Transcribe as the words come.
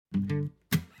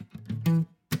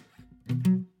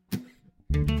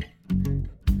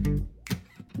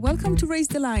Welcome to Raise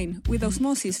the Line with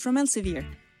Osmosis from Elsevier,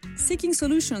 seeking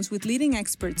solutions with leading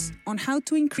experts on how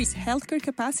to increase healthcare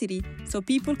capacity so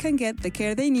people can get the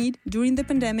care they need during the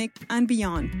pandemic and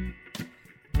beyond.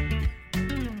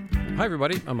 Hi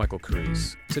everybody, I'm Michael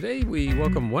Carisse. Today we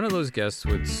welcome one of those guests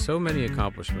with so many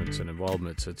accomplishments and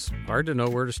involvements it's hard to know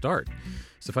where to start.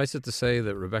 Suffice it to say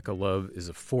that Rebecca Love is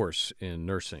a force in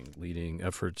nursing, leading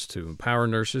efforts to empower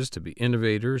nurses to be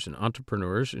innovators and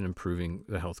entrepreneurs in improving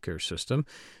the healthcare system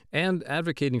and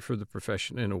advocating for the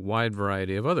profession in a wide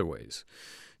variety of other ways.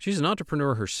 She's an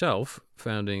entrepreneur herself,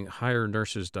 founding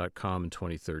HireNurses.com in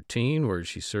 2013, where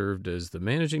she served as the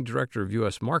managing director of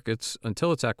U.S. markets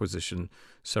until its acquisition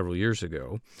several years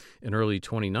ago. In early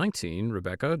 2019,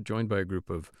 Rebecca, joined by a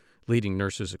group of leading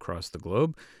nurses across the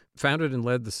globe, founded and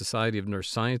led the Society of Nurse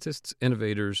Scientists,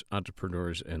 Innovators,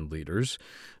 Entrepreneurs, and Leaders,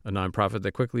 a nonprofit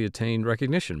that quickly attained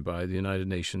recognition by the United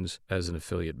Nations as an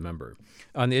affiliate member.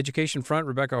 On the education front,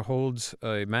 Rebecca holds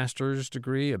a master's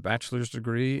degree, a bachelor's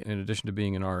degree, in addition to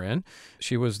being an RN.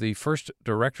 She was the first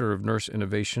director of nurse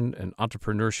innovation and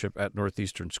entrepreneurship at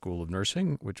Northeastern School of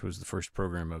Nursing, which was the first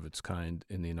program of its kind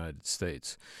in the United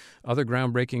States. Other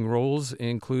groundbreaking roles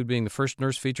include being the first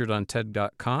nurse featured on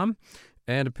TED.com,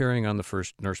 and appearing on the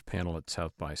first nurse panel at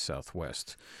South by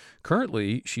Southwest.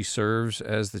 Currently, she serves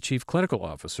as the Chief Clinical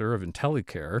Officer of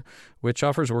IntelyCare, which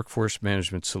offers workforce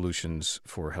management solutions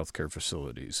for healthcare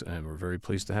facilities. And we're very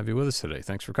pleased to have you with us today.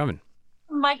 Thanks for coming.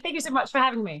 Mike, thank you so much for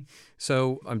having me.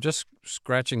 So I'm just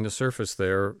scratching the surface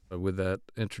there with that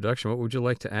introduction. What would you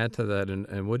like to add to that?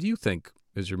 And what do you think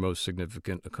is your most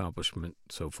significant accomplishment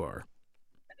so far?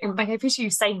 Mike, I appreciate you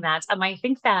saying that. I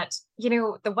think that,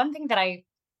 the one thing that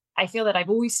I feel that I've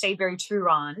always stayed very true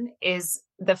on is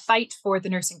the fight for the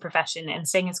nursing profession and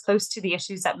staying as close to the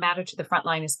issues that matter to the front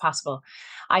line as possible.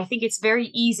 I think it's very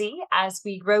easy as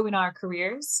we grow in our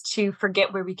careers to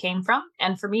forget where we came from.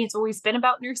 And for me, it's always been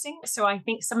about nursing. So I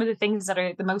think some of the things that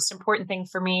are the most important thing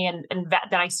for me and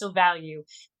that I still value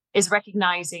is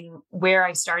recognizing where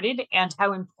I started and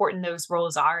how important those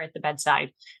roles are at the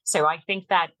bedside. So I think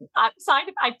that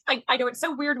I know it's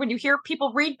so weird when you hear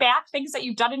people read back things that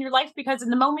you've done in your life, because in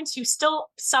the moment you still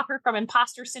suffer from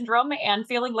imposter syndrome and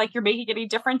feeling like you're making any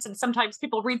difference. And sometimes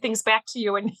people read things back to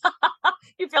you and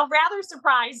you feel rather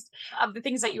surprised of the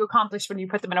things that you accomplish when you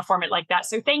put them in a format like that.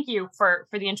 So thank you for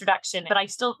the introduction. But I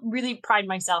still really pride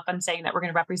myself on saying that we're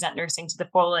going to represent nursing to the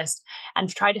fullest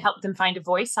and try to help them find a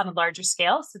voice on a larger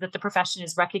scale so that the profession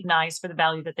is recognized for the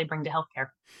value that they bring to healthcare.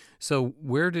 So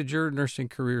where did your nursing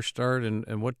career start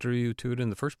and what drew you to it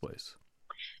in the first place?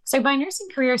 So my nursing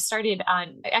career started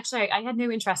actually, I had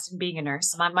no interest in being a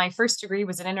nurse. My first degree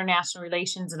was in international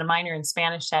relations and a minor in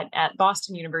Spanish at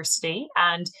Boston University.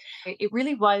 And it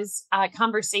really was a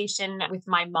conversation with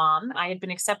my mom. I had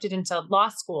been accepted into law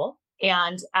school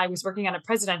and I was working on a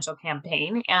presidential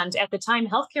campaign. And at the time,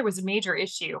 healthcare was a major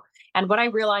issue. And what I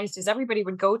realized is everybody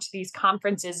would go to these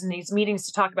conferences and these meetings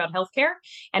to talk about healthcare.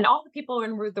 And all the people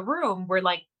in the room were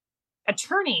like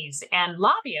attorneys and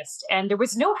lobbyists. And there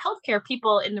was no healthcare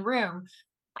people in the room.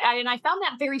 And I found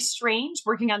that very strange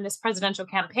working on this presidential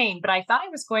campaign. But I thought I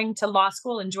was going to law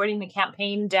school and joining the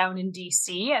campaign down in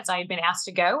DC as I had been asked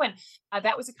to go. And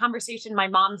that was a conversation my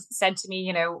mom said to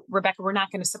me, Rebecca, we're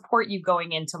not going to support you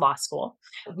going into law school.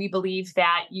 We believe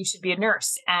that you should be a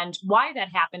nurse. And why that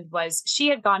happened was she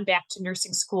had gone back to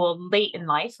nursing school later in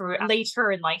life.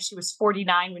 She was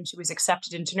 49 when she was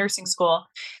accepted into nursing school.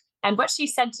 And what she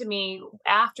said to me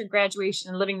after graduation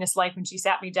and living this life, when she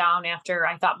sat me down after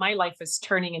I thought my life was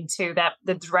turning into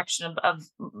the direction of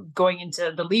going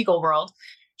into the legal world,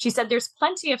 she said, there's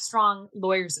plenty of strong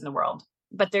lawyers in the world,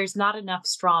 but there's not enough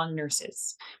strong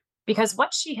nurses. Because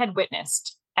what she had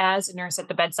witnessed as a nurse at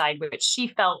the bedside, which she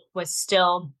felt was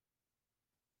still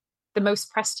the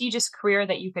most prestigious career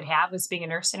that you could have, was being a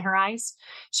nurse in her eyes.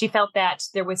 She felt that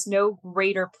there was no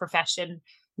greater profession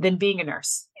than being a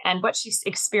nurse. And what she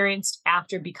experienced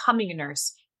after becoming a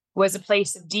nurse was a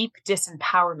place of deep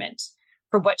disempowerment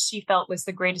for what she felt was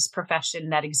the greatest profession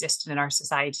that existed in our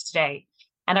society today.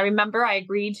 And I remember I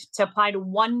agreed to apply to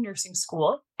one nursing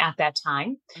school at that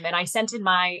time. And then I sent in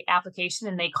my application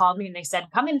and they called me and they said,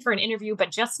 come in for an interview,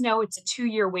 but just know it's a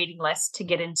 2-year waiting list to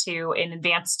get into an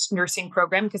advanced nursing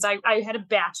program, because I had a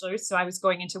bachelor's. So I was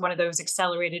going into one of those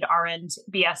accelerated RN,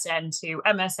 BSN to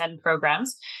MSN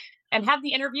programs. And had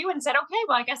the interview and said, okay,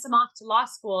 well, I guess I'm off to law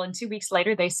school. And 2 weeks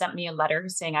later, they sent me a letter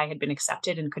saying I had been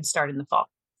accepted and could start in the fall.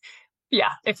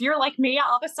 Yeah, if you're like me,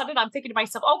 all of a sudden I'm thinking to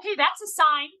myself, okay, that's a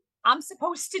sign. I'm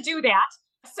supposed to do that.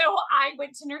 So I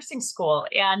went to nursing school,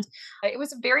 and it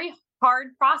was a very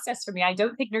hard process for me. I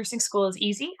don't think nursing school is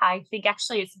easy. I think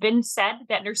actually it's been said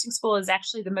that nursing school is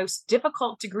actually the most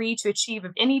difficult degree to achieve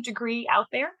of any degree out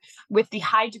there, with the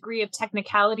high degree of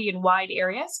technicality in wide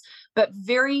areas, but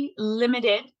very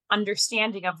limited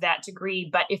understanding of that degree.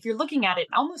 But if you're looking at it,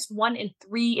 almost 1 in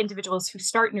 3 individuals who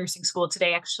start nursing school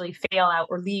today actually fail out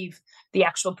or leave the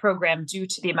actual program due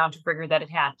to the amount of rigor that it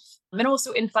had. And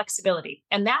also inflexibility.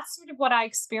 And that's sort of what I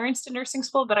experienced in nursing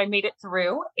school, but I made it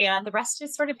through, and the rest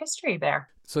is sort of history there.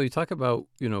 So you talk about,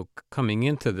 coming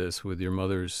into this with your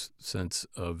mother's sense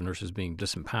of nurses being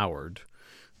disempowered.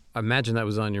 I imagine that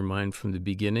was on your mind from the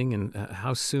beginning. And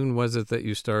how soon was it that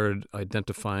you started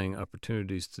identifying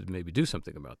opportunities to maybe do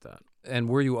something about that? And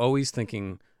were you always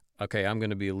thinking, okay, I'm going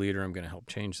to be a leader, I'm going to help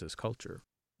change this culture?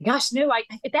 Gosh, no,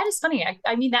 that is funny.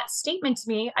 I mean, that statement to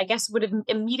me, I guess, would have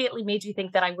immediately made you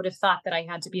think that I would have thought that I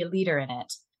had to be a leader in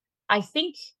it. I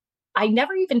think I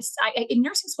never even, in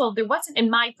nursing school, there wasn't, in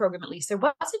my program at least, there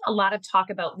wasn't a lot of talk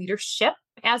about leadership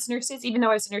as nurses. Even though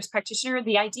I was a nurse practitioner,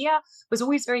 the idea was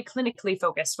always very clinically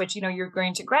focused, which, you're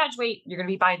going to graduate, you're going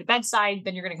to be by the bedside,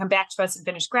 then you're going to come back to us and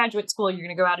finish graduate school. You're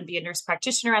going to go out and be a nurse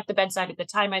practitioner at the bedside. At the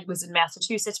time, I was in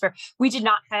Massachusetts, where we did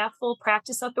not have full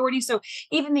practice authority. So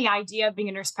even the idea of being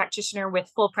a nurse practitioner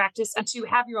with full practice and to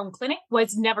have your own clinic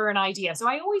was never an idea. So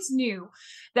I always knew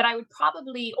that I would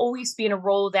probably always be in a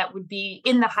role that would be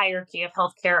in the hierarchy of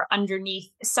healthcare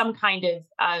underneath some kind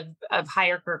of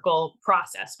hierarchical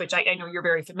process, which I know you're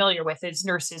very familiar with, is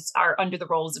nurses are under the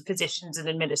roles of physicians and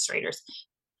administrators.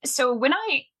 So when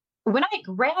I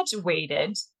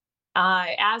graduated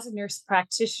as a nurse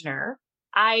practitioner,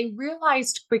 I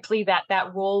realized quickly that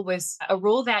that role was a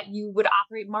role that you would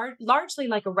operate largely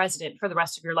like a resident for the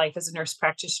rest of your life as a nurse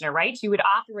practitioner, right? You would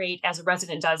operate as a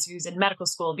resident does who's in medical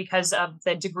school, because of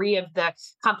the degree of the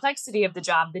complexity of the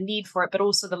job, the need for it, but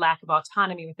also the lack of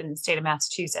autonomy within the state of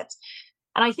Massachusetts.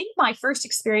 And I think my first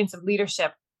experience of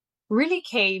leadership really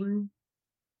came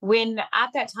when at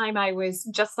that time I was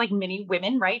just like many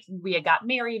women, right? We had got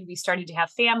married, we started to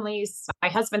have families. My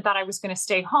husband thought I was going to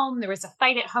stay home. There was a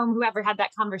fight at home. Whoever had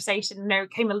that conversation,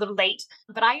 it came a little late.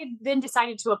 But I had then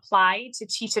decided to apply to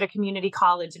teach at a community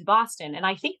college in Boston. And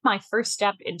I think my first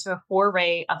step into a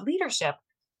foray of leadership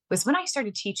was when I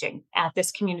started teaching at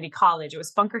this community college. It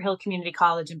was Bunker Hill Community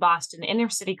College in Boston, inner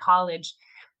city college.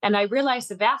 And I realized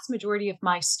the vast majority of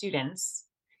my students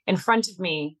in front of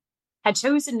me had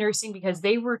chosen nursing because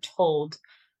they were told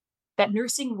that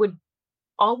nursing would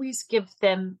always give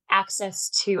them access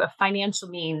to a financial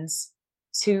means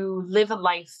to live a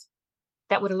life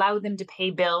that would allow them to pay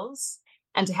bills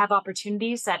and to have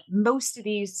opportunities that most of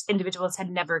these individuals had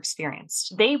never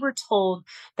experienced. They were told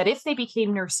that if they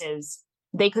became nurses,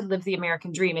 they could live the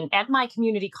American dream. And at my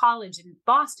community college in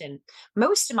Boston,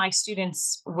 most of my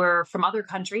students were from other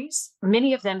countries.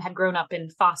 Many of them had grown up in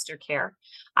foster care.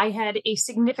 I had a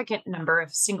significant number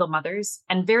of single mothers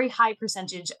and very high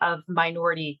percentage of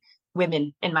minority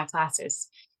women in my classes.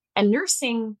 And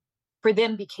nursing for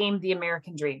them became the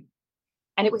American dream.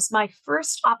 And it was my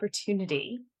first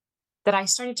opportunity that I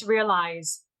started to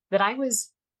realize that I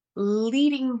was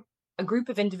leading a group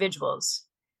of individuals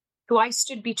who I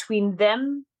stood between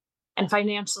them and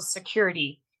financial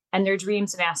security and their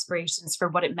dreams and aspirations for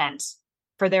what it meant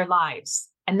for their lives.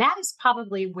 And that is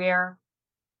probably where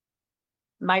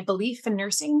my belief in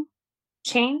nursing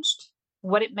changed,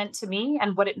 what it meant to me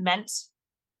and what it meant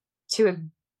to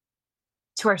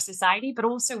our society, but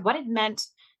also what it meant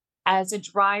as a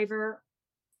driver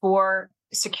for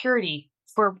security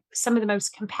for some of the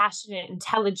most compassionate,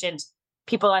 intelligent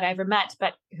people that I ever met,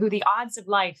 but who the odds of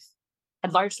life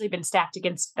had largely been stacked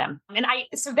against them. And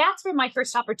so that's where my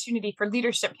first opportunity for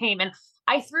leadership came. And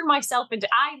I threw myself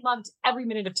I loved every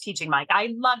minute of teaching, Mike.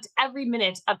 I loved every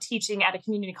minute of teaching at a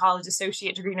community college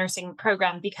associate degree nursing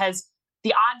program, because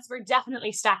the odds were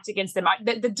definitely stacked against them.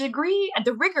 The degree,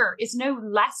 the rigor is no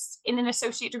less in an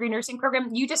associate degree nursing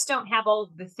program. You just don't have all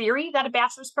of the theory that a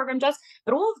bachelor's program does,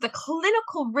 but all of the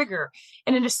clinical rigor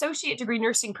in an associate degree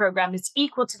nursing program is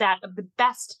equal to that of the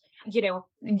best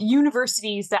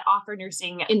universities that offer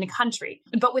nursing in the country,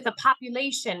 but with a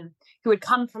population who had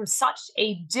come from such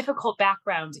a difficult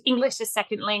background, English as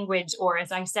second language, or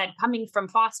as I said, coming from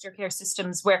foster care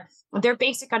systems where their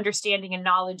basic understanding and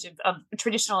knowledge of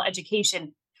traditional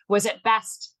education was at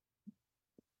best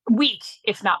weak,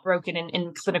 if not broken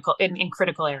in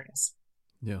critical areas.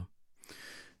 Yeah.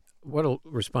 What a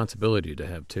responsibility to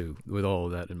have too, with all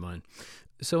of that in mind.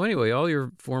 So anyway, all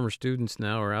your former students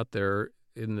now are out there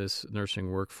in this nursing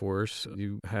workforce.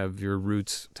 You have your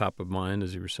roots top of mind,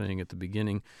 as you were saying at the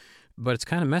beginning, but it's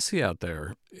kind of messy out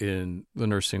there in the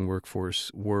nursing workforce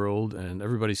world, and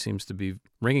everybody seems to be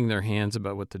wringing their hands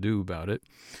about what to do about it.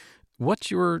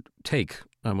 What's your take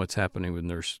on what's happening with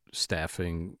nurse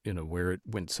staffing, where it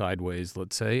went sideways,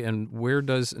 let's say, and where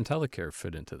does IntelyCare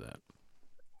fit into that?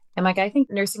 And Mike, I think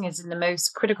nursing is in the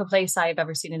most critical place I've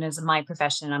ever seen it as in my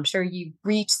profession. I'm sure you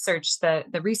researched the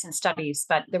recent studies,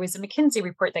 but there was a McKinsey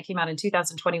report that came out in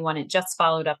 2021. It just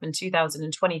followed up in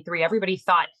 2023. Everybody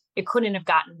thought it couldn't have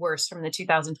gotten worse from the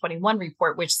 2021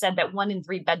 report, which said that 1 in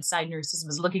 3 bedside nurses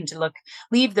was looking to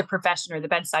leave the profession or the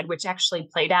bedside, which actually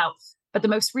played out. But the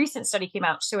most recent study came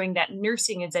out showing that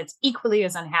nursing is equally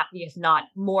as unhappy, if not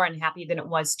more unhappy than it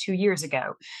was 2 years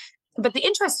ago. But the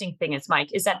interesting thing is, Mike,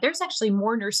 is that there's actually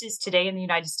more nurses today in the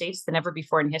United States than ever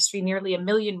before in history, nearly 1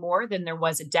 million more than there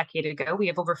was a decade ago. We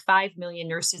have over 5 million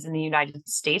nurses in the United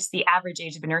States. The average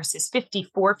age of a nurse is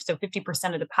 54, so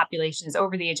 50% of the population is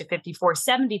over the age of 54,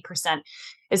 70%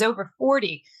 is over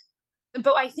 40.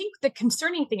 But I think the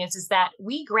concerning thing is that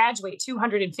we graduate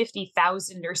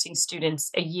 250,000 nursing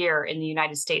students a year in the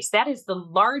United States. That is the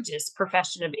largest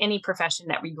profession of any profession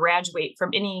that we graduate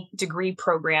from any degree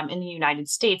program in the United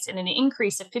States, and an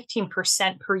increase of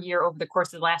 15% per year over the course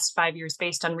of the last 5 years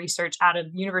based on research out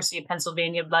of the University of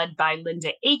Pennsylvania led by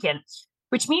Linda Aiken,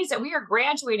 which means that we are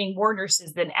graduating more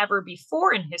nurses than ever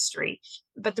before in history.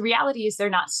 But the reality is they're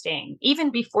not staying.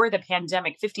 Even before the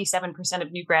pandemic, 57%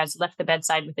 of new grads left the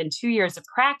bedside within 2 years of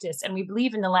practice. And we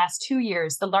believe in the last 2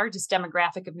 years, the largest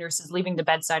demographic of nurses leaving the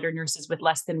bedside are nurses with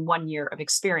less than 1 year of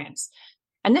experience.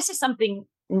 And this is something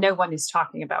no one is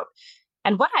talking about.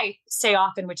 And what I say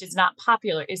often, which is not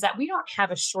popular, is that we don't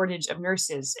have a shortage of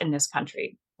nurses in this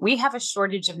country. We have a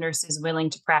shortage of nurses willing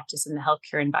to practice in the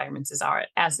healthcare environments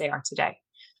as they are today.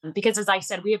 Because as I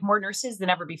said, we have more nurses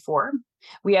than ever before.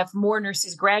 We have more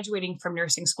nurses graduating from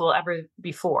nursing school ever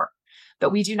before,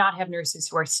 but we do not have nurses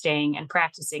who are staying and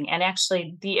practicing. And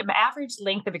actually, the average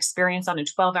length of experience on a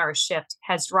 12-hour shift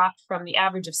has dropped from the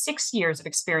average of 6 years of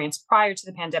experience prior to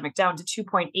the pandemic down to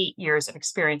 2.8 years of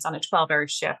experience on a 12-hour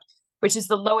shift, which is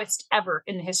the lowest ever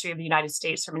in the history of the United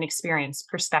States from an experience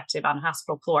perspective on a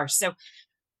hospital floor. So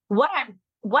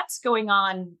what's going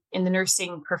on in the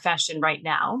nursing profession right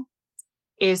now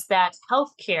is that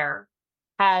healthcare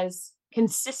has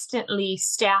consistently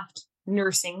staffed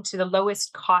nursing to the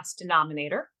lowest cost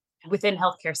denominator within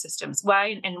healthcare systems.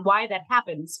 Why that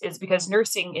happens is because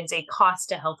nursing is a cost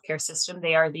to healthcare system.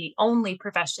 They are the only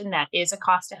profession that is a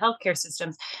cost to healthcare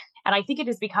systems. And I think it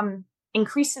has become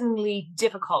increasingly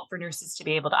difficult for nurses to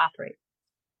be able to operate.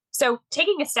 So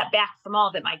taking a step back from all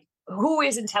of it, Mike, who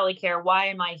is IntelyCare? Why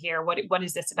am I here? What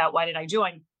is this about? Why did I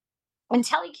join?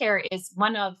 IntelyCare is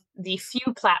one of the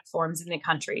few platforms in the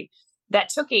country that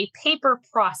took a paper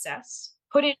process,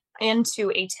 put it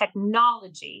into a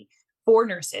technology for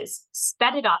nurses,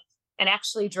 sped it up, and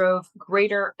actually drove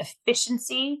greater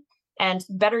efficiency and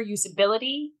better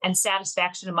usability and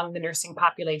satisfaction among the nursing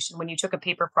population when you took a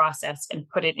paper process and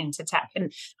put it into tech.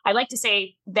 And I like to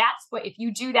say that's what, if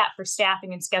you do that for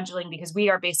staffing and scheduling, because we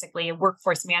are basically a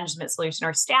workforce management solution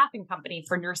or staffing company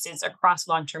for nurses across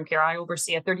long-term care. I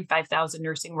oversee a 35,000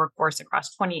 nursing workforce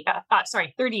across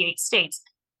 38 states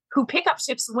who pick up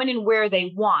shifts when and where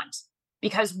they want,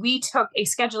 because we took a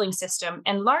scheduling system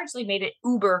and largely made it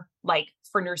Uber-like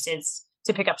for nurses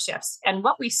to pick up shifts. And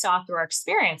what we saw through our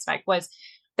experience, Mike, was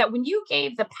that when you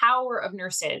gave the power of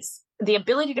nurses the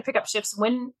ability to pick up shifts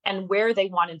when and where they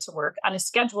wanted to work on a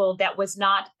schedule that was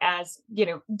not as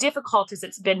difficult as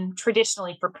it's been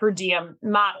traditionally for per diem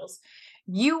models,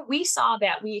 we saw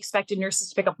that we expected nurses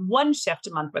to pick up 1 shift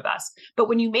a month with us. But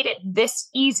when you made it this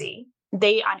easy,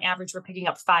 they on average were picking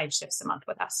up 5 shifts a month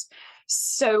with us.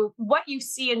 So what you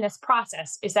see in this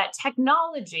process is that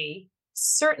technology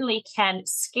certainly can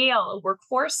scale a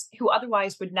workforce who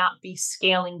otherwise would not be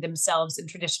scaling themselves in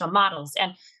traditional models.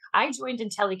 And I joined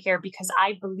IntelyCare because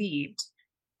I believed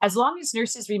as long as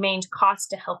nurses remained cost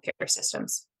to healthcare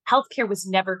systems, healthcare was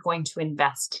never going to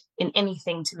invest in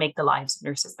anything to make the lives of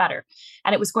nurses better.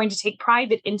 And it was going to take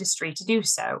private industry to do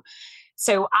so.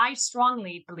 So I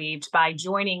strongly believed by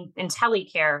joining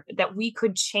IntelyCare that we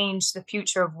could change the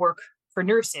future of work for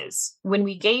nurses when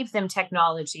we gave them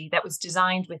technology that was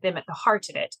designed with them at the heart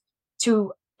of it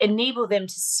to enable them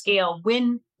to scale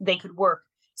when they could work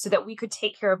so that we could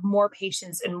take care of more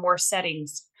patients in more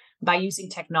settings by using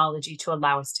technology to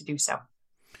allow us to do so.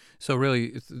 So really,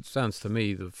 it sounds to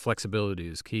me the flexibility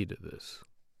is key to this.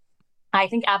 I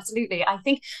think absolutely. I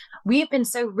think we've been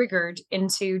so rigored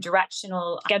into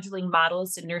directional scheduling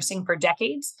models in nursing for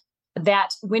decades that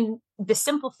when the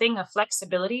simple thing of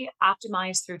flexibility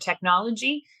optimized through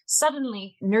technology,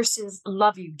 suddenly nurses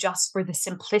love you just for the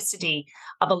simplicity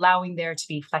of allowing there to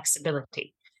be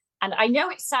flexibility. And I know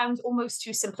it sounds almost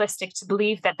too simplistic to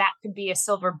believe that that could be a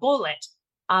silver bullet,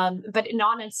 But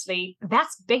honestly,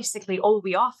 that's basically all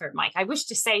we offer, Mike. I wish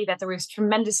to say that there was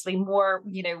tremendously more,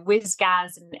 whiz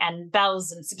gas and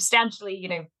bells and substantially,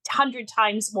 100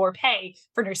 times more pay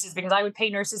for nurses, because I would pay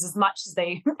nurses as much as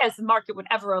as the market would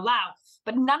ever allow.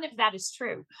 But none of that is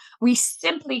true. We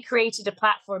simply created a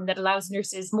platform that allows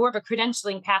nurses more of a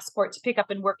credentialing passport to pick up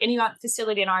and work. Any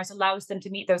facility in ours allows them to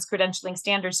meet those credentialing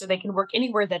standards so they can work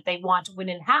anywhere that they want, when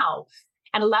and how,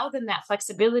 and allow them that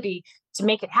flexibility to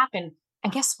make it happen.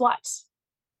 And guess what?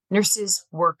 Nurses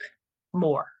work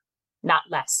more, not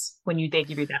less, when they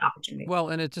give you that opportunity. Well,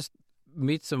 and it just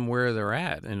meets them where they're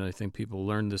at. And I think people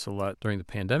learned this a lot during the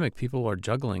pandemic. People are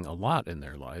juggling a lot in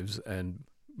their lives, and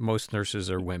most nurses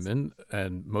are women,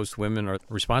 and most women are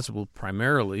responsible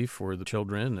primarily for the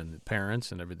children and the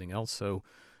parents and everything else. So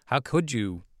how could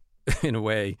you, in a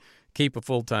way, keep a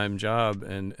full-time job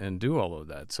and do all of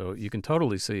that? So you can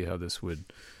totally see how this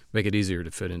would make it easier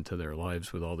to fit into their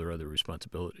lives with all their other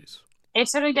responsibilities. It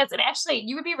certainly does. And actually,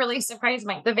 you would be really surprised,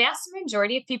 Mike. The vast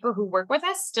majority of people who work with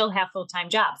us still have full-time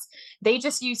jobs. They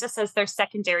just use us as their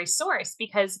secondary source,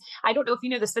 because I don't know if you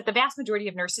know this, but the vast majority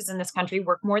of nurses in this country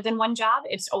work more than one job.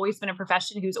 It's always been a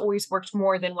profession who's always worked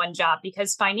more than one job,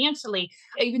 because financially,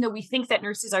 even though we think that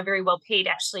nurses are very well paid,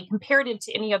 actually, comparative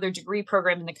to any other degree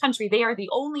program in the country, they are the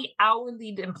only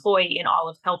hourly employee in all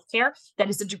of healthcare that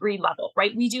is a degree level,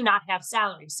 right? We do not have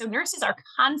salaries. So nurses are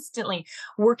constantly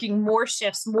working more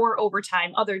shifts, more overtime,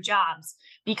 other jobs,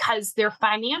 because their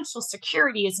financial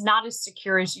security is not as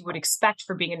secure as you would expect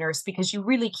for being a nurse, because you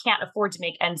really can't afford to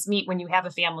make ends meet when you have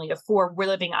a family of four. We're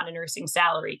living on a nursing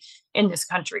salary in this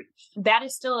country. That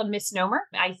is still a misnomer.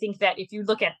 I think that if you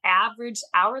look at average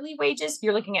hourly wages,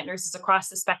 you're looking at nurses across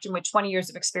the spectrum with 20 years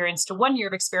of experience to 1 year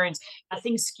of experience.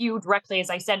 Things skewed directly. As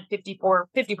I said,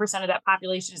 50% of that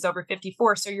population is over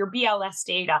 54. So your BLS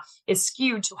data is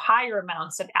skewed to higher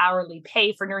amounts of hourly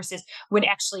pay for nurses, when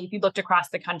actually, if you looked across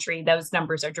the country, those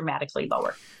numbers are dramatically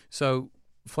lower. So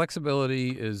flexibility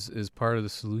is part of the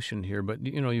solution here, but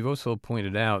you've also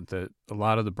pointed out that a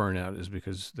lot of the burnout is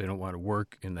because they don't want to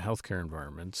work in the healthcare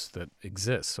environments that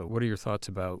exist. So what are your thoughts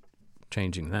about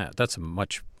changing that? That's a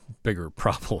much bigger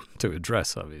problem to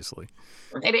address, obviously.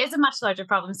 It is a much larger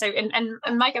problem. So, and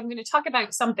Mike, I'm going to talk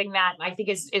about something that I think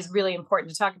is really important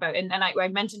to talk about. And I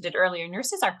mentioned it earlier.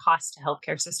 Nurses are cost to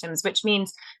healthcare systems, which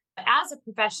means as a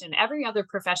profession, every other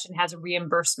profession has a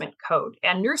reimbursement code,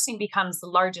 and nursing becomes the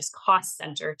largest cost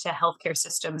center to healthcare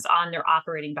systems on their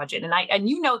operating budget. And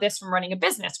you know this from running a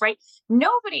business, right?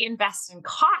 Nobody invests in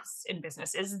costs in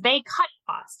businesses; they cut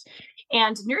costs.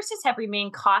 And nurses have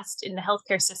remained cost in the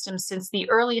healthcare system since the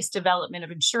earliest development of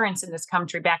insurance in this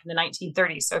country back in the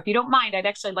 1930s. So, if you don't mind, I'd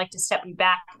actually like to step you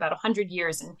back about 100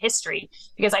 years in history,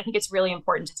 because I think it's really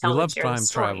important to tell and share the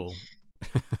story. Travel.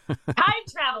 Time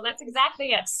travel, that's exactly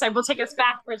it. So we'll take us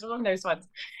backwards along those ones.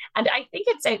 And I think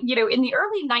it's, in the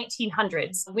early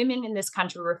 1900s, women in this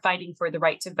country were fighting for the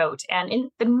right to vote. And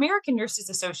the American Nurses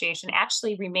Association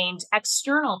actually remained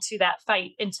external to that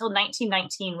fight until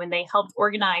 1919, when they helped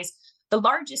organize the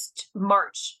largest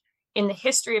march in the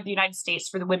history of the United States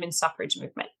for the women's suffrage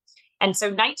movement. And so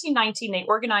 1919, they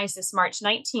organized this march.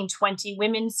 1920,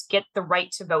 women get the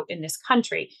right to vote in this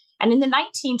country. And in the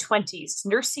 1920s,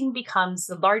 nursing becomes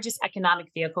the largest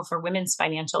economic vehicle for women's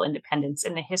financial independence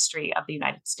in the history of the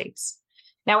United States.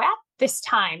 Now, at this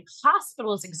time,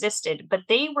 hospitals existed, but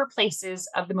they were places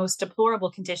of the most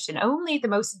deplorable condition. Only the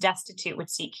most destitute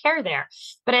would seek care there.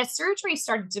 But as surgery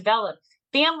started to develop,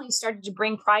 families started to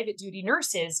bring private duty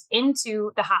nurses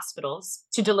into the hospitals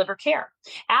to deliver care.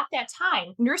 At that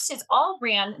time, nurses all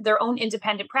ran their own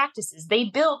independent practices. They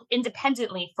billed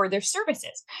independently for their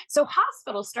services. So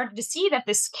hospitals started to see that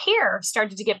this care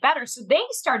started to get better. So they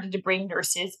started to bring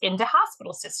nurses into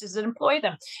hospital systems and employ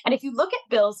them. And if you look at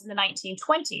bills in the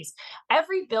 1920s,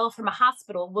 every bill from a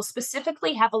hospital will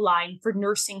specifically have a line for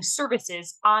nursing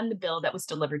services on the bill that was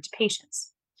delivered to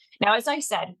patients. Now, as I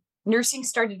said, nursing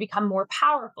started to become more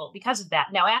powerful because of that.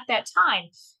 Now, at that time,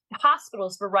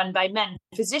 hospitals were run by men,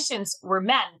 physicians were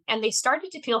men, and they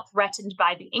started to feel threatened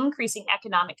by the increasing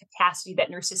economic capacity that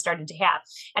nurses started to have.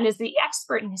 And as the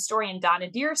expert and historian Donna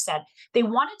Deere said, they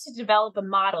wanted to develop a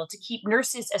model to keep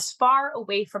nurses as far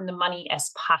away from the money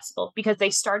as possible, because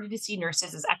they started to see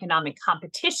nurses as economic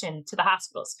competition to the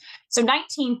hospitals. So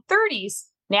 1930s,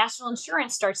 national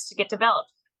insurance starts to get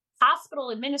developed.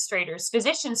 Hospital administrators,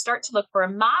 physicians start to look for a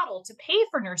model to pay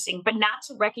for nursing, but not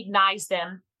to recognize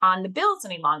them on the bills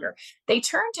any longer. They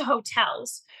turn to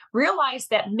hotels, realize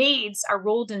that maids are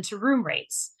rolled into room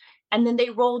rates, and then they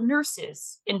roll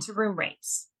nurses into room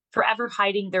rates, forever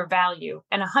hiding their value.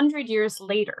 And 100 years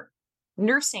later,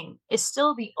 nursing is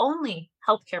still the only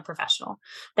healthcare professional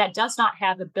that does not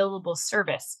have a billable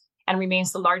service and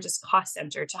remains the largest cost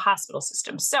center to hospital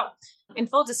systems. So, in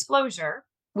full disclosure,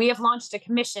 we have launched a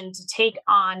commission to take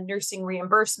on nursing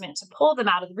reimbursement to pull them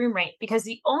out of the room rate, because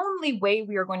the only way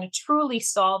we are going to truly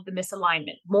solve the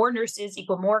misalignment, more nurses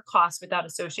equal more costs without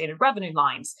associated revenue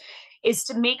lines, is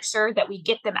to make sure that we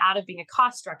get them out of being a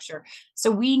cost structure. So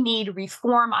we need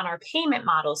reform on our payment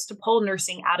models to pull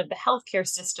nursing out of the healthcare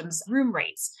system's room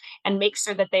rates and make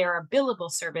sure that they are a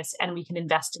billable service and we can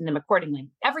invest in them accordingly.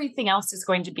 Everything else is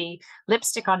going to be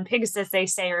lipstick on pigs, as they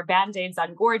say, or band-aids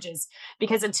on gorges,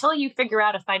 because until you figure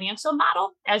out a financial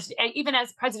model, even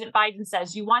as President Biden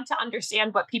says, you want to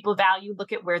understand what people value,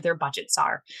 look at where their budgets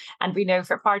are. And we know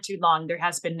for far too long there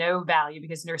has been no value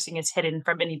because nursing is hidden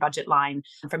from any budget line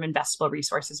from investment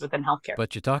resources within healthcare.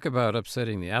 But you talk about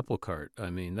upsetting the apple cart. I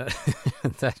mean,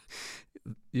 that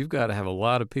you've got to have a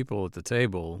lot of people at the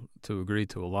table to agree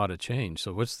to a lot of change.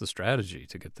 So what's the strategy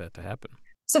to get that to happen?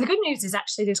 So the good news is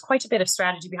actually there's quite a bit of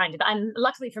strategy behind it. And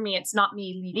luckily for me, it's not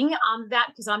me leading on that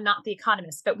because I'm not the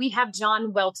economist, but we have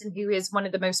John Welton, who is one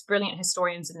of the most brilliant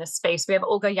historians in this space. We have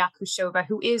Olga Yakushova,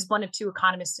 who is one of two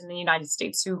economists in the United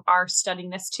States who are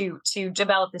studying this to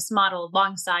develop this model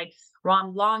alongside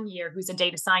Ron Longyear, who's a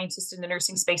data scientist in the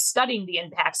nursing space, studying the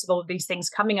impacts of all of these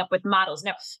things, coming up with models.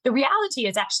 Now, the reality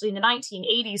is actually in the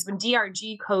 1980s, when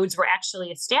DRG codes were actually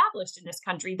established in this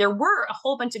country, there were a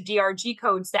whole bunch of DRG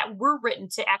codes that were written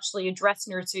to actually address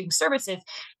nursing services,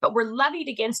 but were levied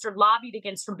against or lobbied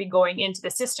against from going into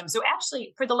the system. So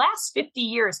actually, for the last 50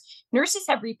 years, nurses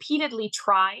have repeatedly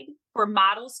tried for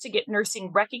models to get nursing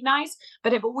recognized,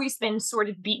 but have always been sort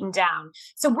of beaten down.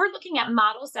 So we're looking at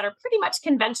models that are pretty much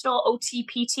conventional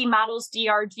OT-PT models,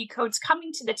 DRG codes,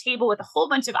 coming to the table with a whole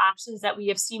bunch of options that we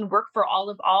have seen work for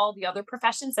all the other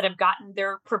professions that have gotten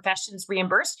their professions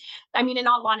reimbursed. I mean, in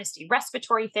all honesty,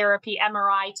 respiratory therapy,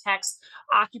 MRI techs,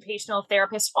 occupational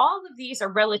therapists, all of these are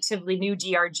relatively new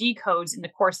DRG codes in the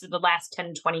course of the last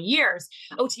 10, 20 years.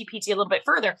 OT-PT a little bit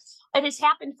further. It has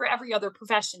happened for every other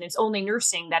profession. It's only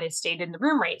nursing that has stayed in the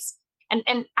room race.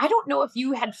 And I don't know if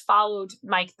you had followed,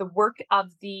 Mike, the work of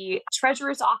the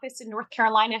Treasurer's Office in North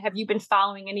Carolina. Have you been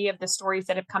following any of the stories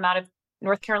that have come out of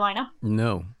North Carolina?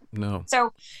 No.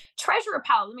 So Treasurer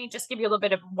Powell, let me just give you a little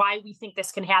bit of why we think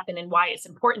this can happen and why it's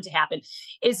important to happen,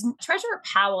 is Treasurer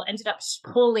Powell ended up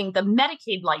pulling the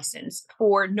Medicaid license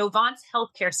for Novant's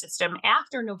healthcare system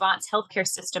after Novant's healthcare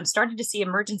system started to see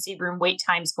emergency room wait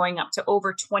times going up to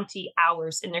over 20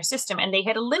 hours in their system. And they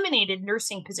had eliminated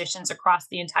nursing positions across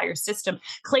the entire system,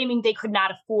 claiming they could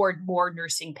not afford more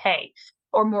nursing pay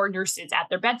or more nurses at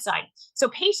their bedside. So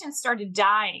patients started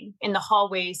dying in the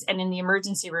hallways and in the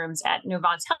emergency rooms at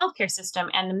Novant's healthcare system.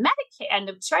 And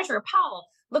the Treasurer Powell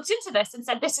looked into this and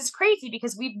said, this is crazy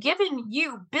because we've given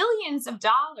you billions of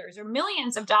dollars or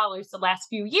millions of dollars the last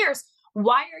few years.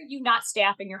 Why are you not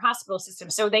staffing your hospital system?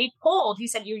 So he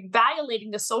said, you're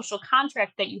violating the social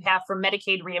contract that you have for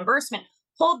Medicaid reimbursement,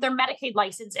 pulled their Medicaid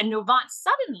license, and Novant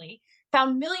suddenly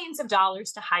found millions of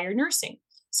dollars to hire nursing.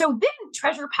 So then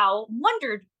Treasurer Powell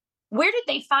wondered, where did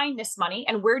they find this money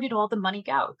and where did all the money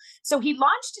go? So he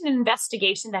launched an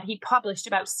investigation that he published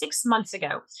about 6 months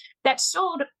ago that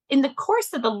showed in the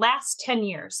course of the last 10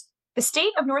 years, the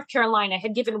state of North Carolina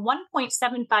had given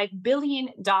 $1.75 billion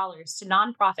to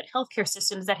nonprofit healthcare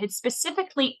systems that had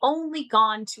specifically only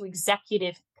gone to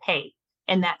executive pay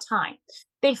in that time.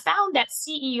 They found that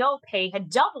CEO pay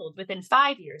had doubled within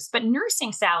 5 years, but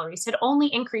nursing salaries had only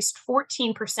increased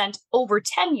 14% over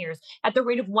 10 years at the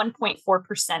rate of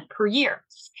 1.4% per year.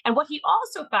 And what he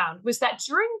also found was that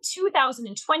during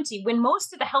 2020, when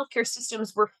most of the healthcare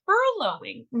systems were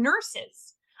furloughing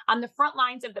nurses on the front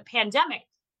lines of the pandemic,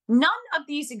 none of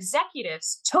these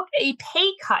executives took a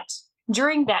pay cut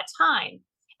during that time.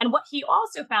 And what he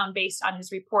also found based on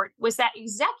his report was that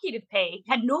executive pay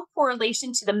had no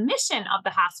correlation to the mission of the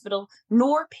hospital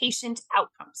nor patient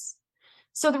outcomes.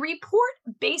 So the report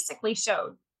basically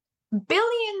showed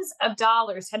billions of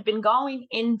dollars had been going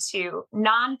into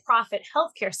nonprofit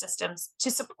healthcare systems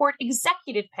to support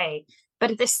executive pay,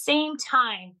 but at the same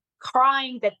time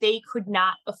crying that they could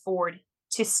not afford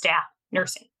to staff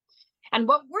nursing. And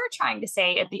what we're trying to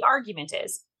say at the argument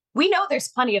is, we know there's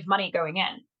plenty of money going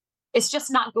in. It's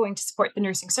just not going to support the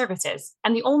nursing services.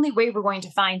 And the only way we're going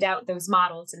to find out those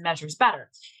models and measures better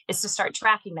is to start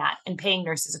tracking that and paying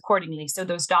nurses accordingly so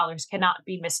those dollars cannot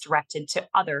be misdirected to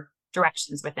other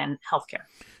directions within healthcare.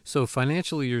 So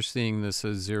financially, you're seeing this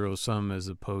as zero sum as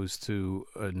opposed to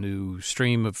a new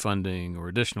stream of funding or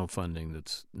additional funding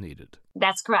that's needed.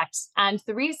 That's correct. And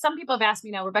the reason some people have asked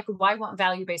me now, Rebecca, why won't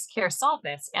value-based care solve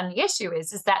this? And the issue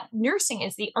is that nursing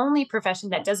is the only profession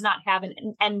that does not have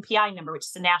an NPI number, which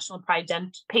is a National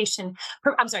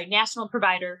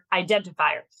Provider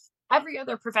Identifier. Every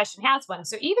other profession has one.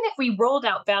 So even if we rolled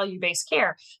out value-based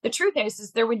care, the truth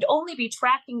is there would only be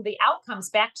tracking the outcomes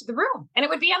back to the room. And it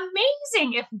would be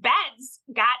amazing if beds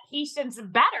got patients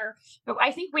better. But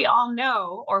I think we all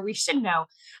know, or we should know,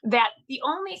 that the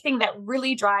only thing that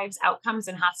really drives outcomes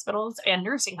in hospitals and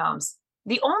nursing homes,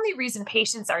 the only reason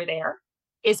patients are there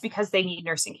is because they need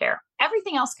nursing care.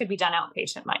 Everything else could be done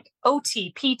outpatient, Mike.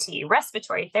 OT, PT,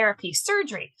 respiratory therapy,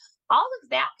 surgery, all of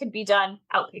that could be done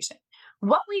outpatient.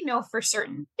 What we know for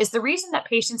certain is the reason that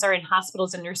patients are in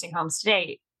hospitals and nursing homes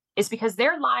today is because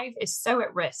their life is so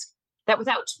at risk that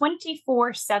without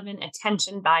 24/7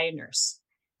 attention by a nurse,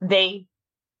 they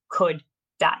could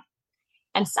die.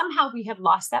 And somehow we have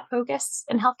lost that focus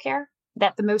in healthcare,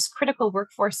 that the most critical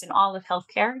workforce in all of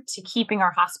healthcare to keeping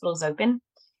our hospitals open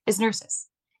is nurses.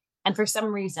 And for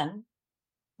some reason,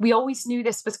 we always knew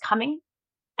this was coming,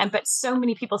 but so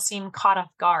many people seem caught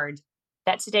off guard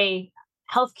that today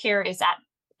healthcare is at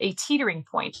a teetering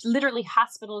point. Literally,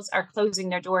 hospitals are closing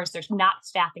their doors. There's not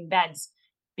staffing beds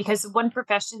because one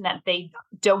profession that they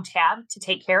don't have to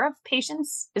take care of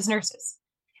patients is nurses.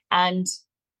 And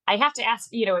I have to ask,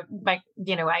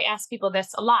 I ask people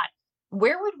this a lot.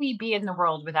 Where would we be in the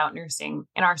world without nursing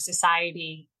in our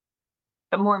society,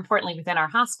 but more importantly, within our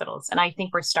hospitals? And I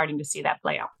think we're starting to see that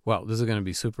play out. Well, this is going to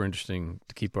be super interesting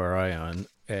to keep our eye on.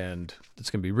 And it's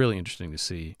going to be really interesting to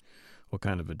see what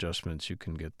kind of adjustments you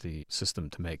can get the system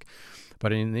to make.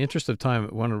 But in the interest of time,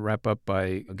 I want to wrap up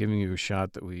by giving you a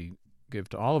shot that we give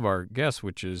to all of our guests,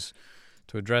 which is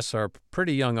to address our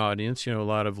pretty young audience, a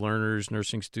lot of learners,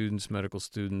 nursing students, medical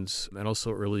students, and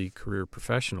also early career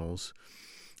professionals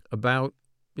about,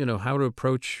 how to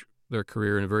approach their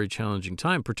career in a very challenging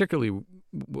time, particularly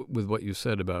with what you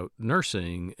said about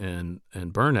nursing and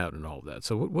burnout and all of that.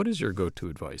 So what is your go-to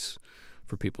advice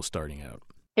for people starting out?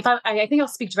 I think I'll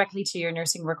speak directly to your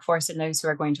nursing workforce and those who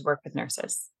are going to work with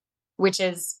nurses, which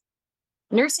is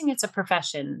nursing is a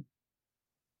profession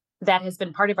that has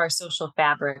been part of our social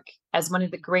fabric as one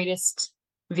of the greatest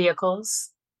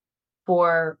vehicles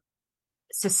for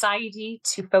society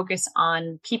to focus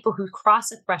on people who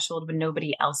cross a threshold when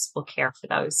nobody else will care for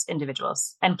those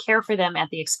individuals and care for them at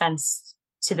the expense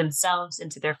to themselves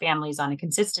and to their families on a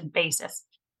consistent basis.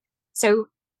 So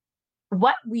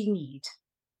what we need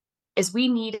is we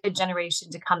need a generation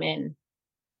to come in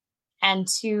and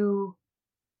to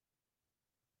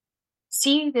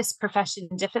see this profession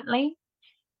differently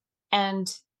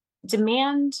and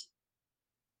demand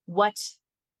what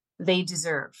they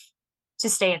deserve to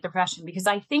stay at the profession. Because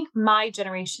I think my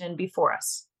generation and before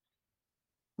us,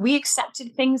 we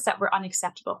accepted things that were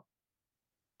unacceptable.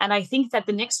 And I think that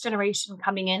the next generation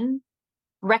coming in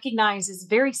recognizes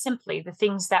very simply the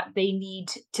things that they need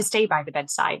to stay by the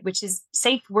bedside, which is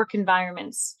safe work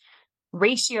environments,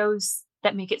 ratios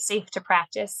that make it safe to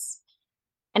practice,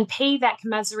 and pay that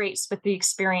commensurates with the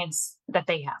experience that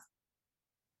they have.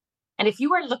 And if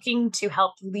you are looking to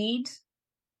help lead,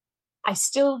 I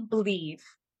still believe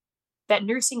that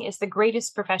nursing is the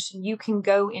greatest profession you can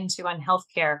go into on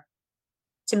healthcare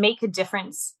to make a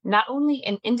difference, not only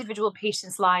in individual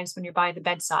patients' lives when you're by the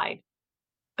bedside,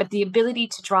 but the ability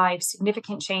to drive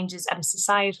significant changes at a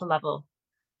societal level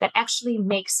that actually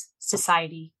makes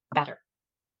society better.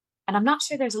 And I'm not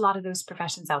sure there's a lot of those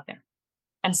professions out there.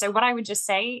 And so what I would just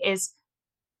say is,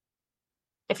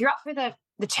 if you're up for the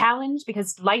challenge,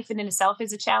 because life in itself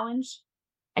is a challenge,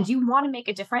 and you want to make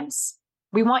a difference,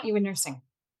 we want you in nursing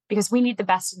because we need the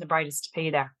best and the brightest to pay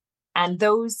you there. And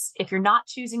those, if you're not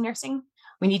choosing nursing,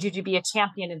 we need you to be a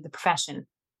champion of the profession,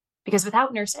 because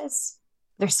without nurses,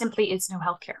 there simply is no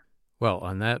healthcare. Well,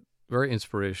 on that very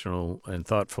inspirational and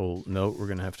thoughtful note, we're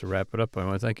going to have to wrap it up. I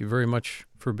want to thank you very much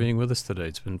for being with us today.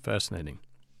 It's been fascinating.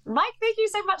 Mike, thank you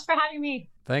so much for having me.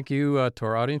 Thank you to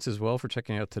our audience as well for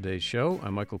checking out today's show.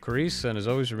 I'm Michael Carisse, and as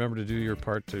always, remember to do your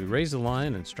part to raise the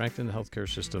line and strengthen the healthcare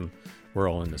system. We're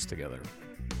all in this together.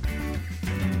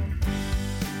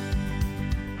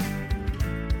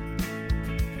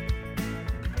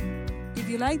 If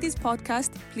you like this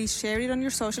podcast, please share it on your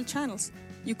social channels.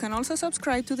 You can also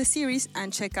subscribe to the series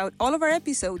and check out all of our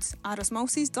episodes at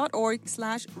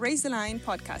osmosis.org/raisethelines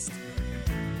podcast.